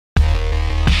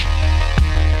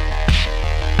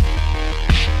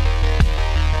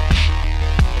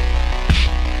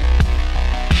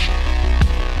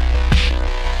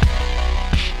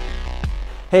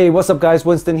Hey, what's up guys,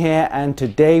 Winston here, and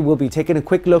today we'll be taking a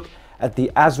quick look at the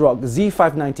ASRock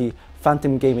Z590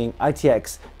 Phantom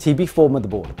Gaming-ITX TB4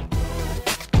 motherboard.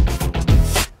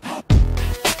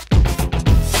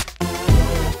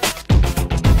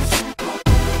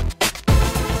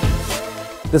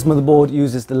 This motherboard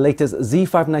uses the latest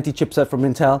Z590 chipset from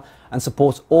Intel and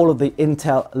supports all of the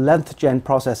Intel 11th gen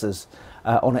processors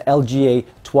on an LGA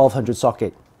 1200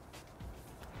 socket.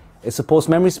 It supports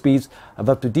memory speeds of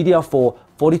up to DDR4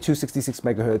 4266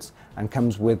 MHz and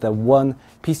comes with one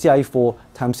PCIe 4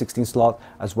 x16 slot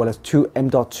as well as two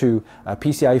M.2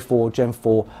 PCIe 4 Gen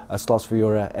 4 slots for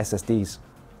your SSDs.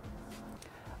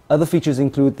 Other features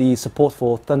include the support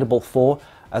for Thunderbolt 4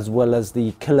 as well as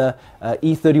the killer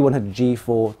E3100G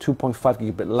for 2.5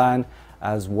 gigabit LAN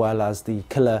as well as the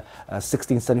killer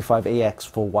 1675AX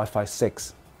for Wi-Fi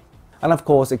 6. And of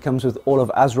course, it comes with all of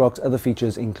ASRock's other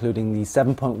features, including the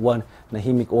 7.1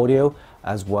 Nahimic audio,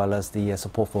 as well as the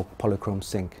support for polychrome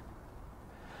sync.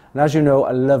 And as you know,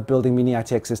 I love building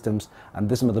Mini-ITX systems, and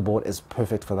this motherboard is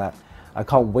perfect for that. I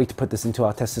can't wait to put this into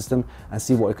our test system and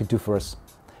see what it could do for us.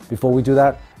 Before we do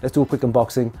that, let's do a quick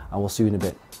unboxing, and we'll see you in a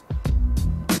bit.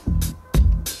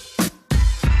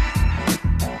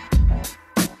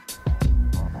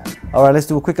 Alright, let's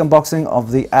do a quick unboxing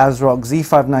of the ASRock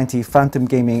Z590 Phantom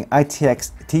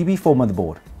Gaming-ITX TB4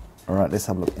 motherboard. Alright, let's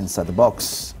have a look inside the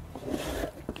box.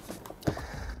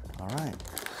 Alright.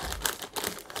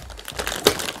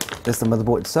 There's the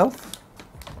motherboard itself.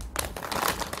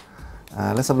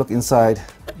 Let's have a look inside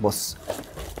what's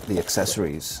the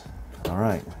accessories.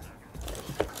 Alright.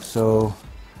 So,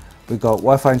 we've got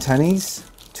Wi-Fi antennas,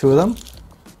 two of them.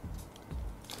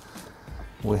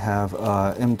 We have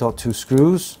M.2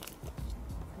 screws.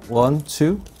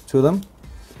 Two of them.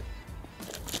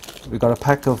 We've got a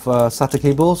pack of SATA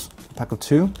cables, a pack of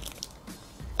two.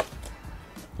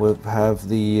 We have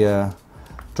the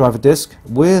driver disc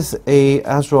with a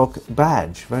ASRock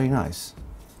badge, very nice.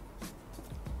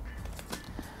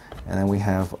 And then we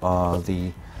have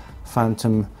the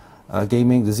Phantom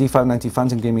Gaming, the Z590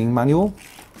 Phantom Gaming manual.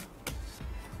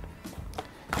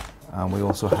 And we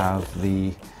also have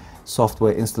the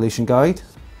software installation guide.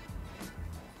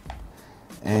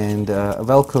 And a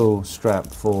Velcro strap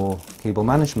for cable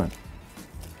management.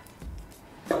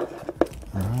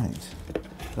 Alright,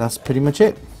 that's pretty much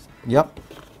it. Yep.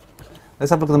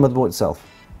 Let's have a look at the motherboard itself.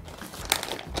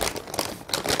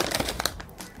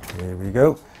 Here we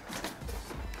go.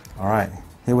 Alright,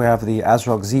 here we have the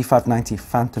ASRock Z590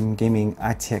 Phantom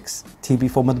Gaming-ITX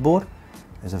TB4 motherboard.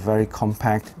 It's a very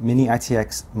compact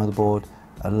Mini-ITX motherboard.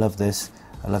 I love this.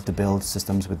 I love to build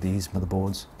systems with these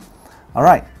motherboards.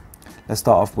 Alright. Let's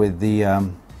start off with the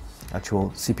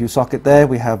actual CPU socket there.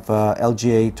 We have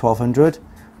LGA 1200,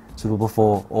 suitable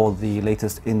for all the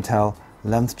latest Intel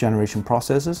 11th generation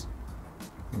processors.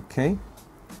 Okay,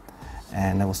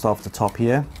 and then we'll start off the top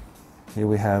here. Here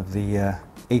we have the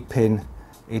 8-pin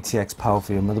ATX power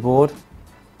for your motherboard.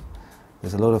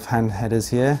 There's a lot of hand headers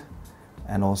here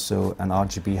and also an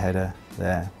RGB header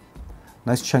there.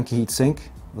 Nice chunky heatsink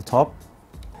at the top.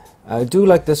 I do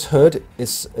like this hood.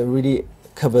 It's really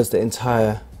covers the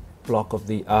entire block of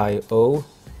the I/O,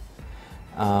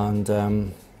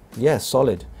 and yeah,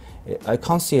 solid. I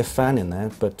can't see a fan in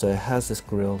there, but it has this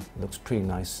grill. It looks pretty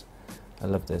nice. I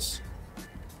love this.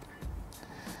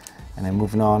 And then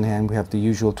moving on here, we have the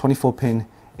usual 24-pin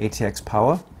ATX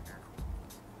power,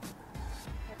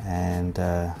 and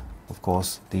of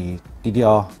course the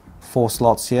DDR4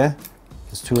 slots here.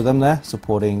 There's two of them there,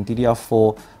 supporting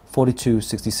DDR4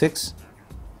 4266.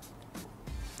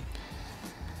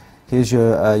 Here's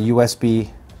your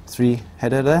USB 3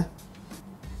 header there.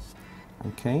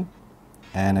 Okay,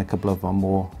 and a couple of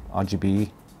more RGB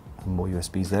and more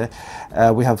USBs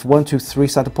there. We have 1, 2, 3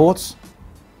 SATA ports,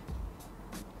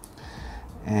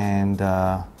 and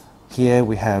here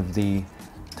we have the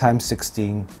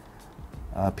x16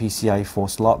 PCIe 4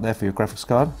 slot there for your graphics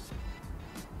card.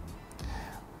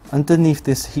 Underneath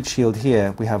this heat shield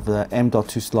here, we have the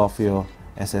M.2 slot for your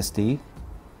SSD.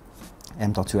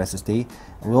 M.2 SSD,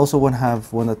 and we also want to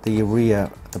have one at the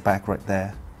rear, at the back right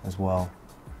there as well.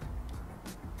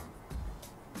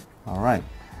 Alright,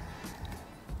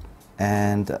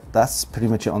 and that's pretty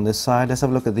much it on this side. Let's have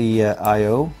a look at the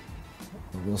I/O.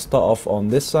 We'll start off on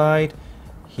this side.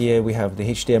 Here we have the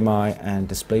HDMI and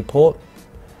display port.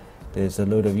 There's a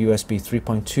load of USB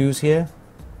 3.2s here.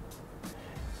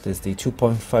 There's the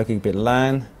 2.5 gigabit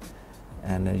LAN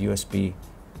and a USB,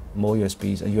 more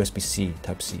USBs, a USB-C,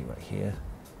 Type-C right here.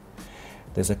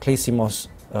 There's a CMOS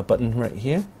button right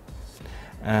here,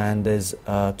 and there's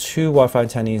two Wi-Fi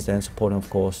antennas then supporting, of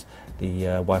course, the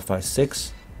Wi-Fi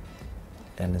 6,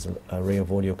 and there's an array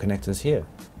of audio connectors here.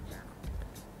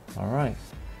 Alright,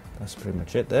 that's pretty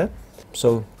much it there.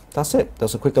 So that's it.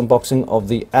 That's a quick unboxing of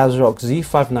the ASRock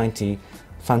Z590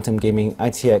 Phantom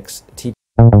Gaming-ITX TB4.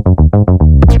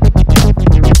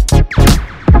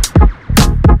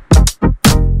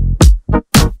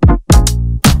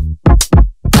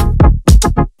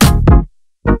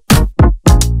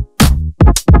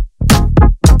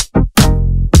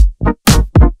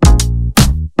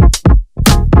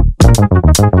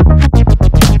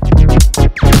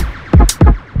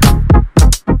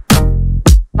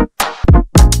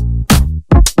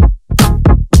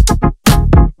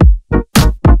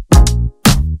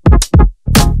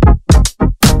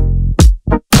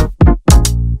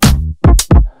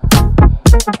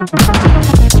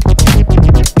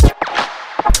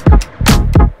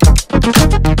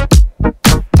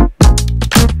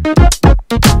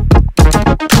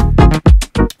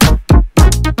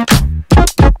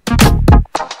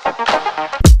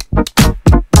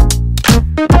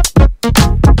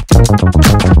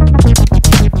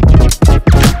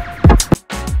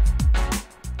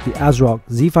 The ASRock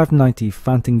Z590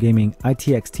 Phantom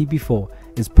Gaming-ITX TB4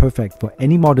 is perfect for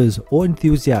any modders or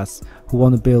enthusiasts who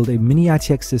want to build a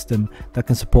Mini-ITX system that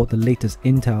can support the latest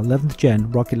Intel 11th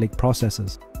Gen Rocket Lake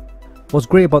processors. What's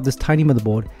great about this tiny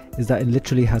motherboard is that it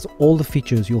literally has all the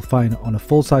features you'll find on a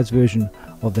full-size version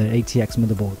of the ATX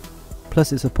motherboard.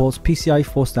 Plus it supports PCI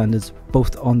 4 standards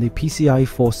both on the PCI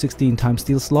 4 16x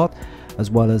steel slot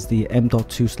as well as the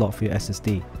M.2 slot for your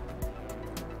SSD.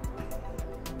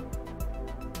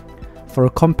 For a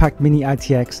compact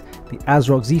Mini-ITX, the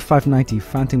ASRock Z590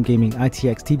 Phantom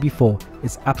Gaming-ITX TB4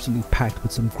 is absolutely packed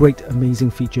with some great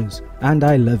amazing features, and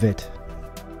I love it.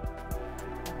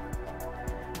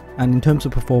 And in terms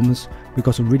of performance, we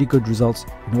got some really good results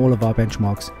in all of our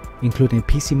benchmarks, including a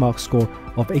PC Mark score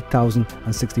of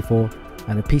 8064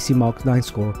 and a PC Mark 9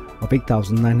 score of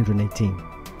 8918.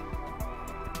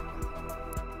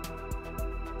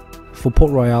 For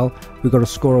Port Royale, we got a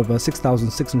score of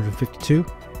 6652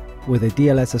 with a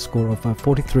DLSS score of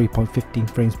 43.15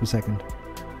 frames per second.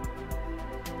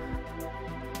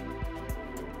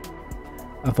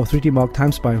 And for 3D Mark,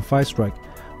 Time Spy and Firestrike,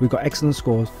 we got excellent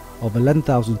scores of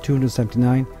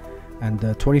 11,279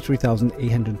 and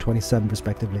 23,827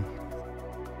 respectively.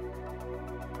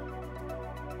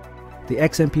 The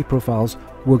XMP profiles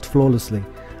worked flawlessly,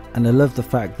 and I love the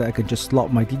fact that I could just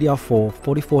slot my DDR4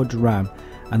 4400 RAM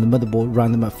and the motherboard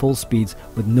ran them at full speeds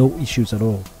with no issues at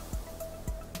all.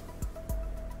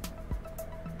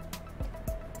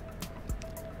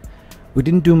 We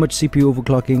didn't do much CPU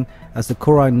overclocking as the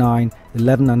Core i9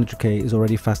 11nm is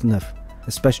already fast enough,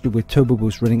 especially with Turbo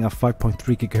Boost running at 5.3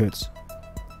 GHz.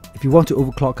 If you want to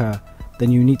overclock her, then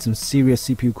you need some serious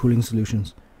CPU cooling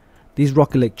solutions. These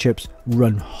Rocket Lake chips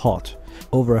run hot,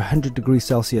 over 100 degrees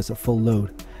Celsius at full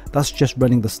load. That's just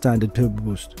running the standard Turbo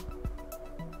Boost.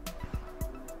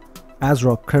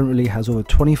 ASRock currently has over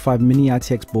 25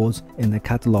 Mini-ITX boards in their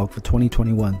catalogue for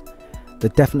 2021. They're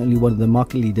definitely one of the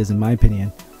market leaders in my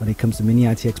opinion when it comes to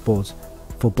Mini-ITX boards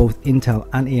for both Intel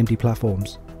and AMD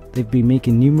platforms. They've been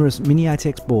making numerous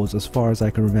Mini-ITX boards as far as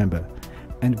I can remember,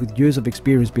 and with years of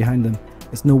experience behind them,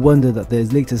 it's no wonder that their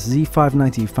latest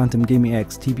Z590 Phantom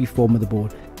Gaming-ITX TB4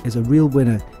 motherboard is a real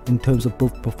winner in terms of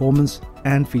both performance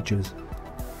and features.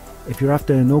 If you're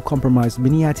after a no-compromise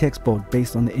Mini-ITX board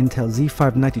based on the Intel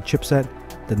Z590 chipset,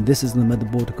 then this is the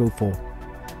motherboard to go for.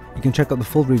 You can check out the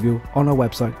full review on our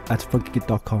website at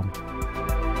Funkykit.com.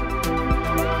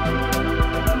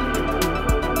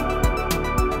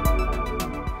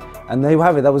 And there you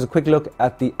have it. That was a quick look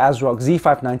at the ASRock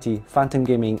Z590 Phantom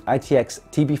Gaming-ITX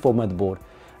TB4 motherboard,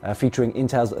 featuring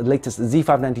Intel's latest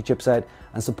Z590 chipset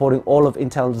and supporting all of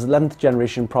Intel's 11th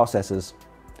generation processors.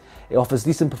 It offers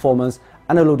decent performance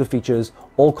and a load of features,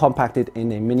 all compacted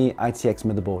in a Mini-ITX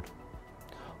motherboard.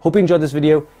 Hope you enjoyed this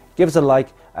video. Give us a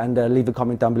like and leave a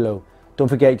comment down below. Don't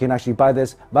forget you can actually buy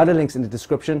this via the links in the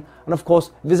description, and of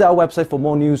course visit our website for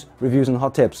more news, reviews and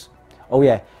hot tips. Oh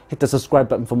yeah, hit the subscribe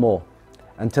button for more.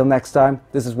 Until next time,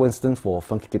 this is Winston for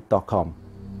Funkykit.com.